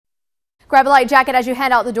Grab a light jacket as you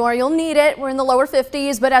head out the door. You'll need it. We're in the lower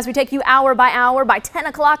 50s, but as we take you hour by hour, by 10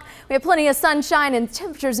 o'clock, we have plenty of sunshine and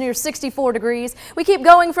temperatures near 64 degrees. We keep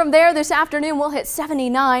going from there. This afternoon, we'll hit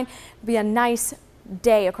 79. It'll be a nice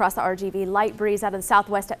day across the RGV. Light breeze out of the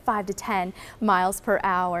southwest at 5 to 10 miles per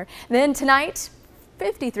hour. Then tonight,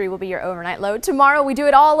 53 will be your overnight low. Tomorrow, we do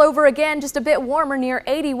it all over again, just a bit warmer near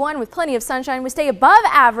 81 with plenty of sunshine. We stay above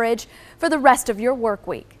average for the rest of your work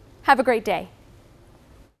week. Have a great day.